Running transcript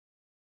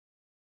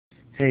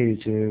Hey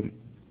YouTube,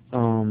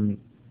 um,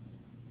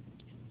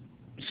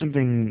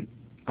 something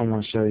I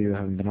want to show you I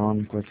haven't been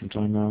on quite some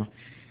time now.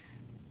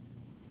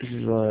 This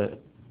is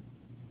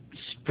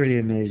it's pretty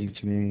amazing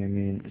to me. I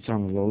mean, it's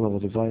on a low-level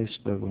device,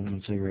 but what I'm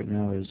going to tell you right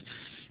now is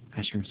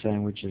Ice Cream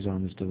Sandwich is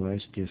on this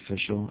device, the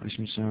official Ice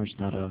Cream Sandwich,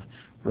 not a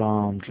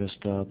ROM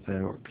dressed up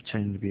or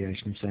pretending to be Ice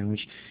Cream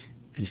Sandwich.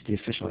 It's the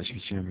official Ice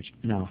Cream Sandwich.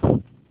 Now,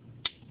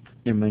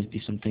 there might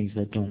be some things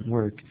that don't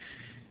work,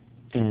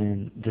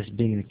 and this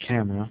being the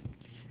camera,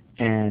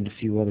 and a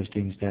few other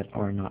things that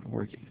are not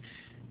working.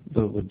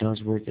 But what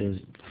does work is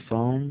the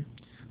phone,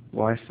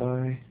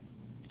 Wi-Fi,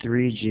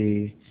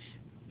 3G,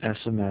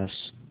 SMS,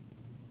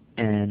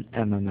 and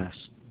MMS.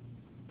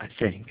 I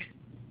think.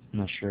 I'm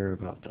not sure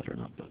about that or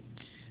not, but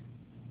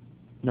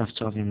enough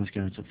talking, let's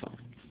get into the phone.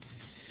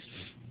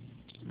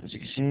 As you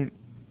can see,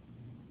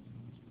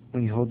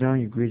 when you hold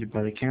down, you're greeted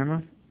by the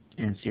camera,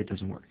 and see it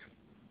doesn't work.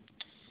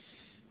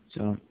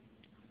 So,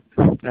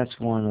 that's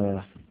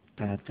one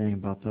bad thing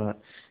about that.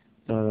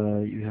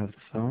 You have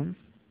the phone,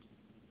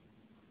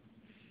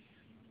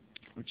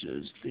 which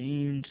is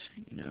themed.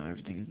 You know,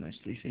 everything is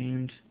nicely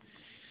themed.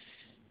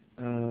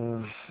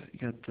 You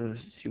got the,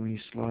 see when you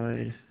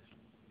slide,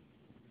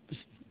 this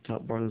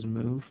top bar doesn't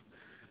move.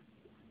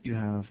 You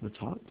have the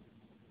top.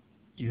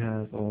 You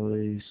have all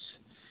these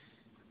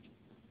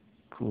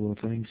cool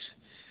little things.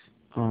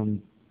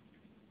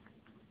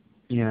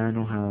 Yeah, I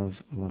don't have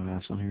a lot of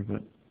apps on here,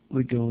 but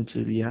we go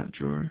into the app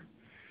drawer.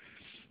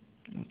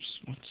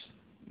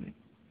 Wait,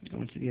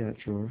 go into the app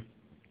drawer.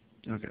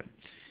 Okay.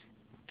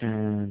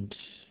 And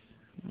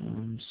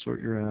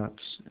sort your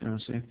apps.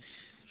 See,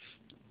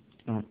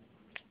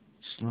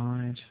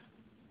 slide.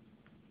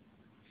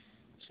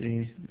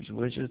 See, there's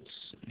widgets,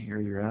 and here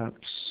are your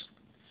apps.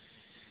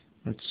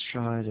 Let's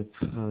try to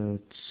put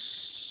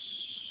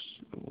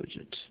a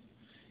widget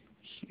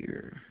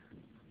here.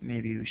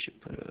 Maybe we should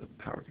put a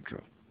power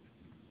control.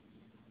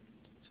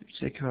 So you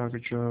take power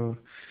control,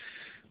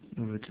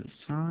 move it to the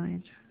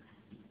side,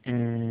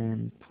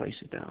 and place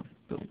it down.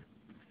 Boom.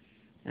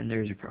 And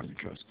there's your power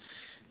controls.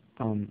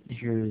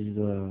 Here's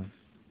the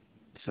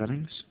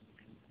settings.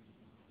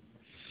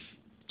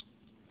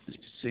 As you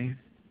can see,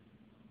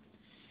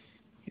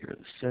 here are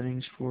the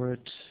settings for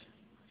it.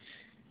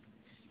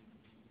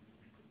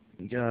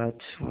 You got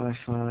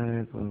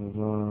Wi-Fi, blah blah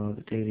blah,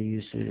 the data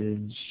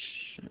usage,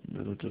 and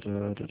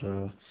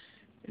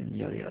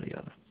yada yada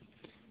yada.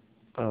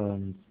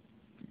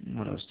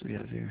 What else do we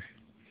have here?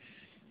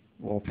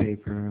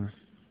 Wallpaper.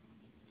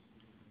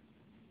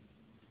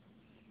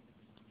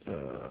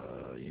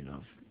 You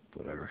know,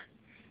 whatever.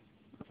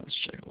 Let's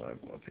check live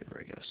wallpaper,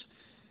 I guess.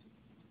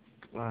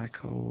 Black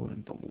hole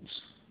and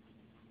bubbles.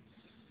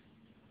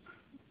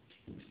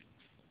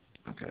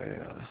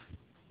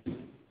 Okay,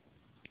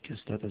 guess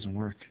that doesn't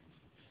work.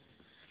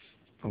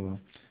 Oh well.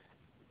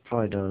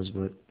 Probably does,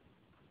 but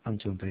I'm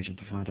too impatient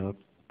to find out.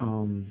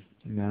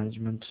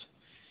 Management.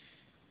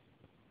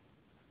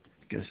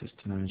 I guess it's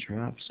to manage your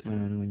apps,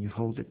 and when you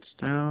hold it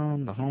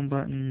down, the home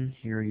button,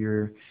 here are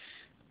your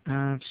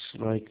apps.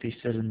 Like they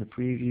said in the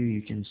preview,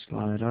 you can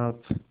slide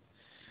up.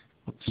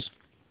 Oops.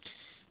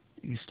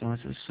 You can slide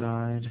to the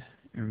side,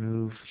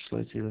 remove,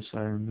 slide to the other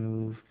side,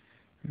 remove,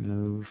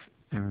 remove,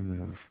 and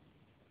remove.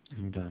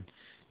 And you're done.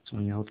 So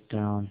when you hold it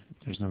down,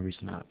 there's no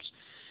recent apps.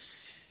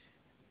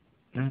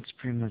 That's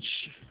pretty much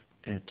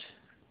it.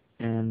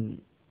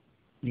 And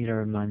need to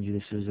remind you,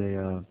 this is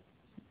a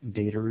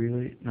beta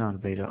release, not a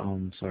beta,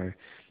 sorry,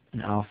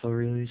 an alpha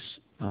release.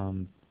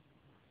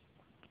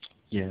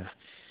 Yeah.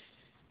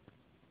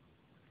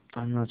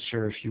 I'm not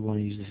sure if you want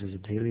to use this as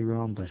a daily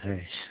ROM, but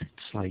hey,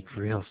 it's like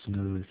real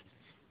smooth.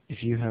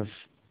 If you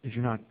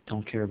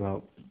don't care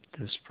about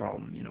this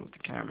problem, you know, with the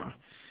camera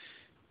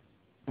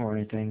or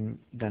anything,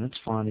 then it's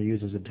fine to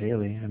use as a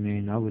daily. I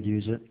mean, I would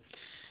use it.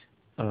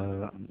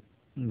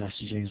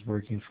 Messaging is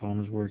working,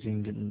 phone is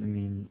working, I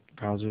mean,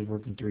 browser is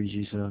working,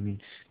 3G, so I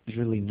mean, there's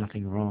really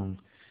nothing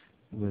wrong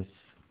with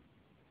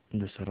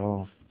this at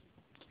all,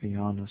 to be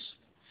honest.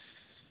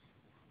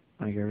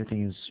 Like,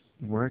 everything is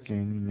working,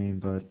 I mean,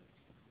 but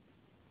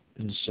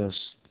it's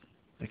just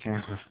the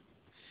camera.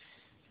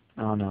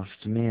 I don't know,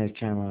 to me, a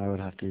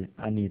camera,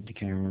 I need the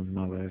camera in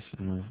my life,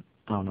 and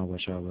I don't know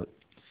about y'all, but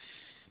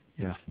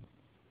yeah.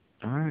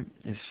 Alright,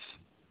 if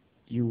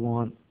you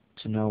want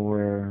to know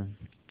where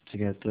to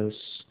get this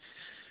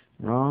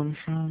ROM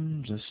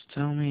from, just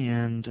tell me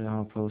and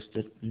I'll post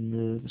it in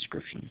the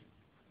description.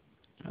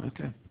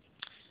 Okay.